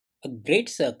A great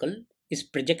circle is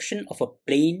projection of a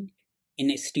plane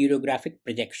in a stereographic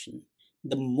projection.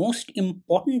 The most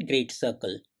important great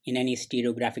circle in any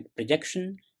stereographic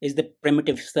projection is the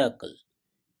primitive circle.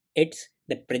 It's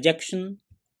the projection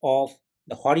of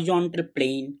the horizontal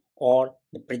plane or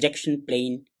the projection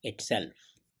plane itself.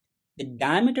 The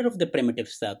diameter of the primitive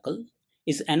circle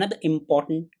is another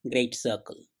important great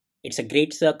circle. It's a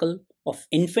great circle of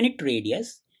infinite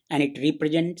radius and it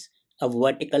represents a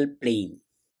vertical plane.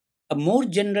 A more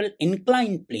general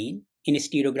inclined plane in a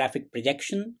stereographic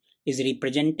projection is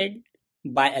represented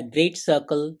by a great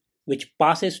circle which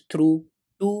passes through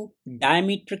two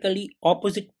diametrically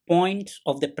opposite points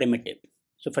of the primitive.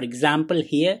 So for example,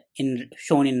 here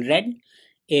shown in red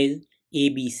is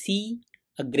ABC,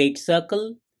 a great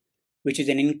circle which is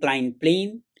an inclined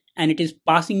plane, and it is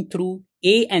passing through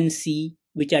A and C,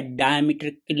 which are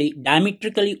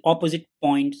diametrically opposite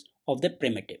points of the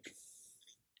primitive.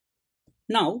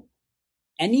 Now,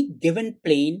 any given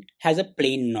plane has a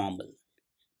plane normal.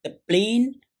 The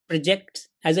plane projects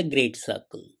as a great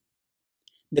circle.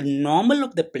 The normal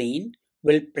of the plane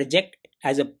will project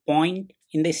as a point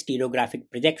in the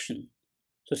stereographic projection.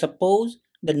 So suppose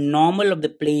the normal of the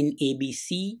plane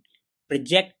ABC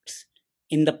projects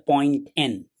in the point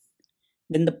N.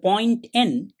 Then the point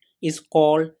N is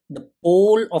called the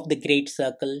pole of the great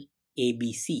circle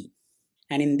ABC.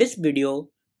 And in this video,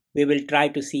 we will try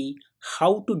to see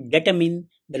how to determine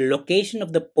the location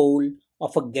of the pole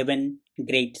of a given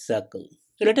great circle.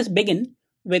 So let us begin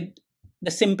with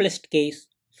the simplest case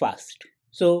first.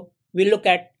 So we look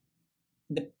at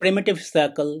the primitive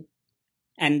circle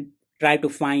and try to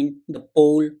find the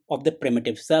pole of the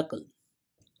primitive circle.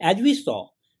 As we saw,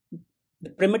 the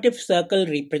primitive circle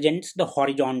represents the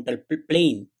horizontal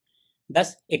plane.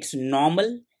 Thus, its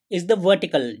normal is the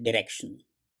vertical direction.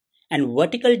 And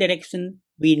vertical direction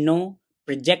we know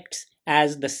projects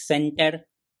as the center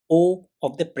O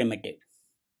of the primitive.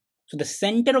 So the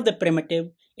center of the primitive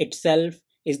itself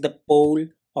is the pole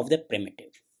of the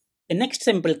primitive. The next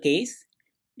simple case,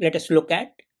 let us look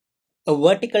at a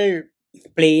vertical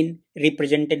plane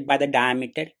represented by the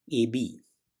diameter AB.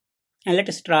 And let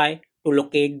us try to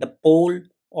locate the pole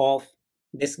of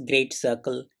this great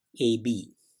circle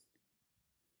AB.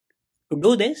 To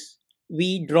do this,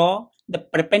 we draw the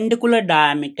perpendicular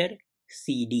diameter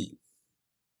CD.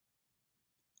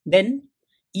 Then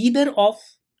either of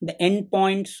the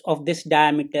endpoints of this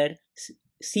diameter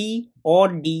C or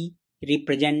D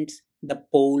represents the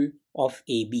pole of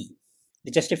AB.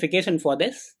 The justification for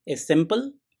this is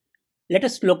simple. Let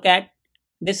us look at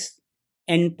this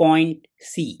endpoint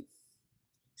C.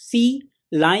 C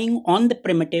lying on the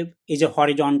primitive is a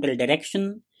horizontal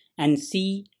direction and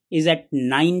C is at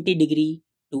 90 degree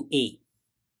to A.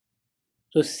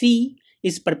 So C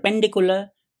is perpendicular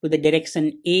to the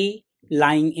direction A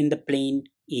lying in the plane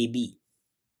AB.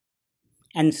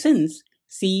 And since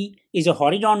C is a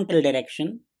horizontal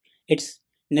direction, it's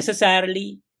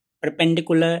necessarily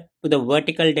perpendicular to the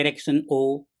vertical direction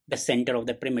O, the center of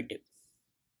the primitive.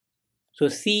 So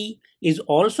C is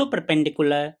also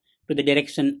perpendicular to the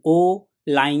direction O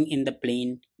lying in the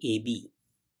plane AB.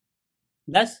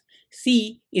 Thus,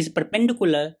 C is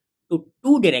perpendicular to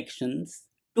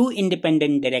two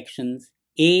independent directions,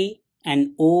 A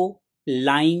and O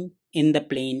lying in the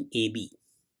plane AB.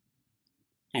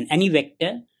 And any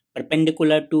vector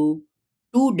perpendicular to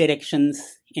two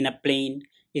directions in a plane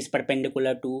is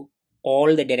perpendicular to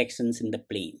all the directions in the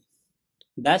plane.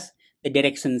 Thus, the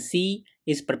direction C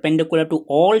is perpendicular to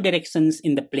all directions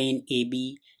in the plane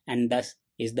AB and thus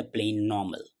is the plane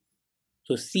normal.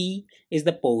 So C is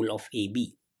the pole of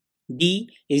AB. D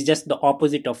is just the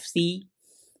opposite of C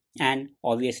and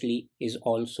obviously is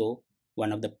also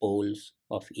one of the poles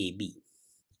of AB.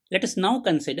 Let us now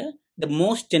consider the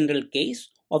most general case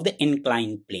of the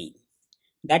inclined plane.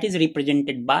 That is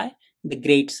represented by the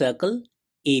great circle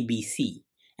ABC,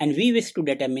 and we wish to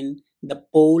determine the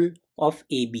pole of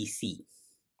ABC.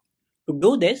 To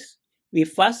do this, we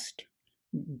first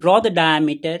draw the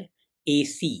diameter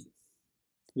AC.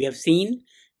 We have seen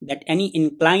that any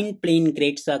inclined plane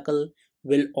great circle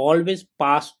will always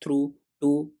pass through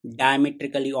two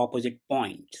diametrically opposite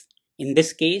points. In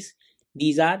this case,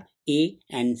 these are A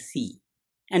and C,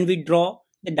 and we draw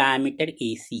the diameter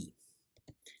AC.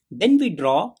 Then we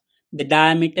draw the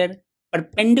diameter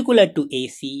perpendicular to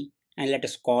AC and let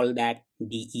us call that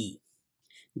DE.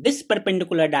 This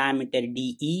perpendicular diameter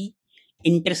DE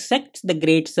intersects the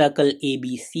great circle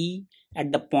ABC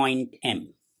at the point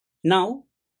M. Now,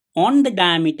 on the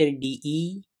diameter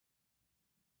DE,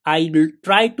 I will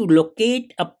try to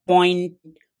locate a point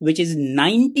which is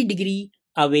 90 degree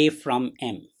away from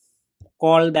M.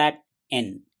 Call that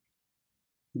N.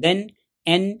 then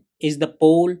N is the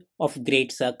pole of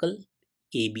great circle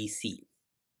ABC.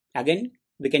 Again,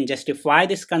 we can justify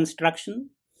this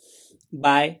construction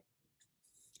by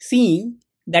seeing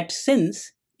that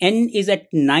since N is at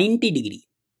 90 degree,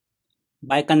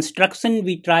 by construction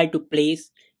we try to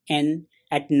place N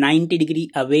at 90 degree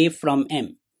away from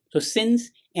M. So since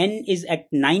N is at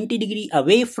 90 degree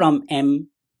away from M,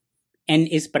 N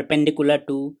is perpendicular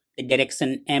to the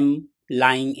direction M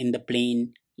lying in the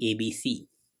plane ABC.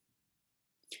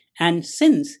 And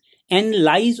since N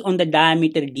lies on the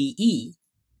diameter DE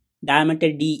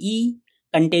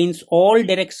contains all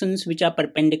directions which are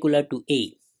perpendicular to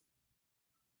A.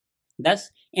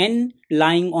 Thus, N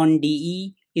lying on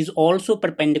DE is also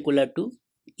perpendicular to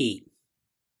A.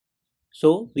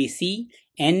 So, we see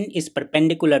N is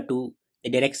perpendicular to the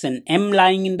direction M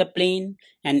lying in the plane,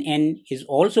 and N is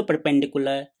also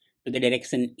perpendicular to the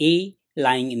direction A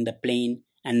lying in the plane,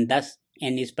 and thus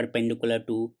N is perpendicular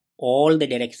to all the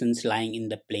directions lying in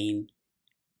the plane,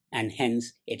 and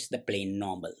hence it's the plane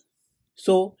normal.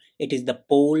 So, it is the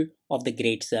pole of the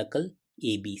great circle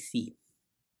ABC.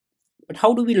 But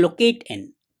how do we locate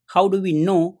N? How do we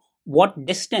know what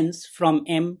distance from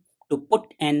M to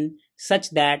put N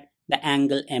such that the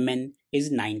angle MN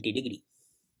is 90 degree?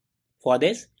 For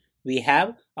this, we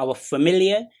have our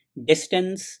familiar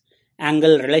distance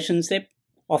angle relationship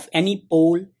of any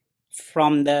pole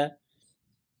from the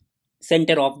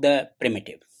center of the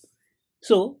primitive.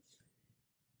 So,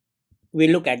 we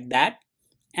look at that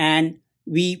and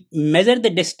we measure the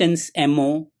distance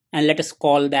MO and let us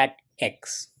call that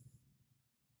X.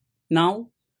 Now,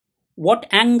 what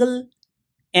angle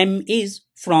M is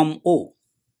from O?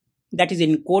 That is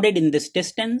encoded in this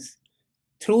distance.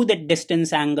 Through the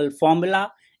distance angle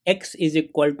formula, X is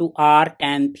equal to R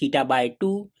tan theta by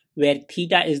 2, where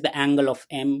theta is the angle of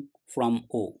M from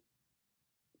O.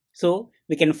 So,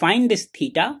 we can find this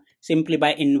theta simply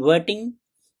by inverting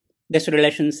this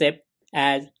relationship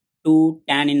as 2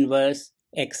 tan inverse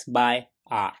X by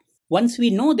R. Once we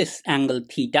know this angle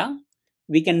theta,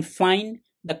 we can find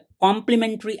the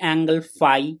complementary angle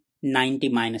phi 90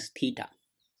 minus theta.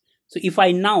 So, if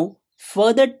I now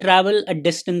further travel a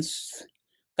distance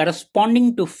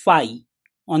corresponding to phi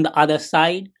on the other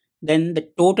side, then the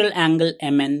total angle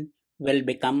MN will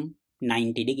become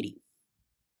 90 degree.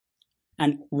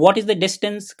 And what is the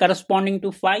distance corresponding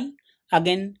to phi?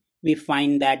 Again, we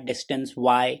find that distance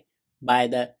Y by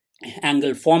the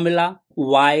angle formula.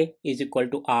 Y is equal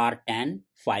to R tan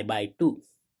phi by 2.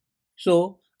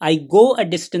 So, I go a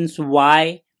distance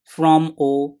Y from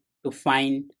O to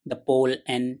find the pole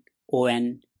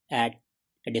NON at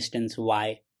a distance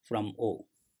Y from O.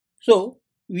 So,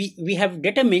 we have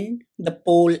determined the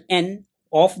pole N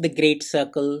of the great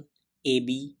circle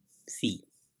ABC.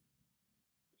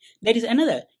 There is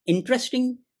another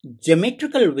interesting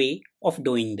geometrical way of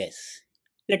doing this.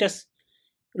 Let us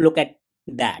look at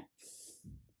that.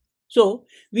 So,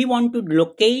 we want to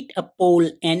locate a pole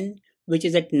N which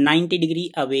is at 90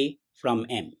 degree away from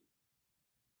M.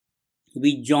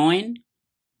 We join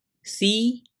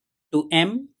C to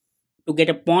M to get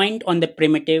a point on the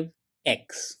primitive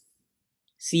X.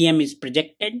 CM is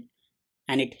projected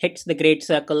and it hits the great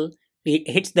circle,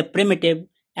 it hits the primitive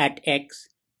at X,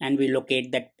 and we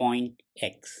locate that point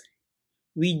X.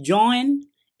 We join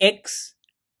X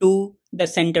to the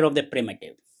center of the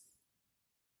primitive.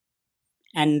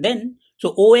 And then,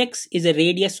 so OX is a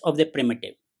radius of the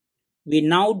primitive. We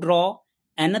now draw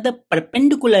another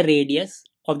perpendicular radius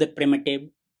of the primitive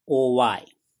OY.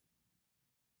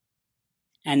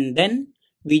 And then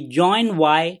we join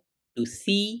Y to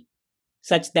C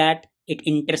such that it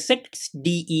intersects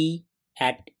DE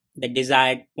at the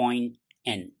desired point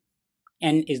N.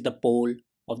 N is the pole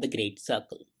of the great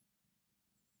circle.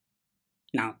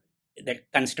 Now, the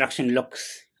construction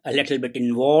looks a little bit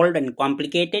involved and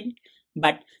complicated,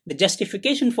 but the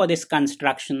justification for this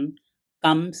construction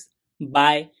comes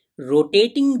by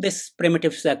rotating this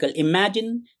primitive circle.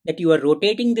 Imagine that you are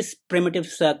rotating this primitive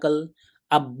circle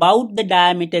about the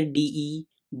diameter DE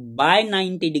by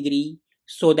 90 degree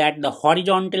so that the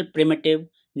horizontal primitive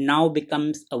now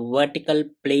becomes a vertical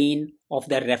plane of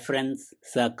the reference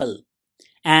circle.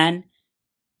 And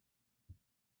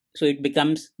so it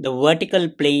becomes the vertical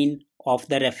plane of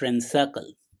the reference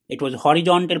circle. It was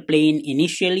horizontal plane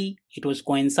initially, it was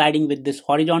coinciding with this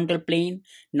horizontal plane.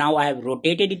 Now I have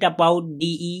rotated it about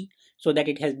DE so that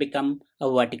it has become a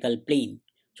vertical plane.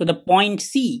 So the point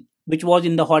C, which was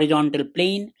in the horizontal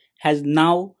plane, has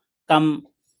now come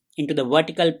into the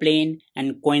vertical plane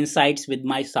and coincides with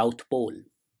my south pole.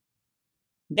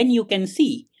 Then you can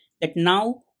see that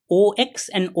now OX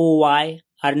and OY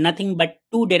are nothing but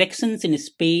two directions in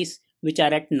space which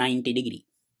are at 90 degree.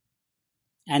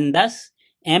 and thus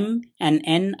M and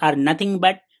N are nothing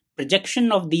but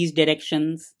projection of these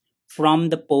directions from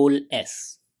the pole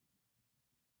S.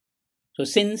 So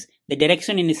since the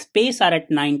direction in space are at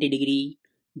 90 degree,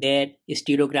 their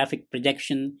stereographic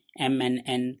projection M and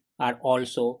N are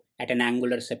also at an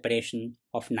angular separation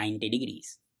of 90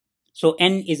 degrees. So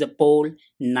N is a pole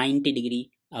 90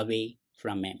 degree away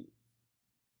from M.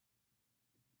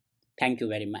 Thank you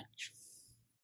very much.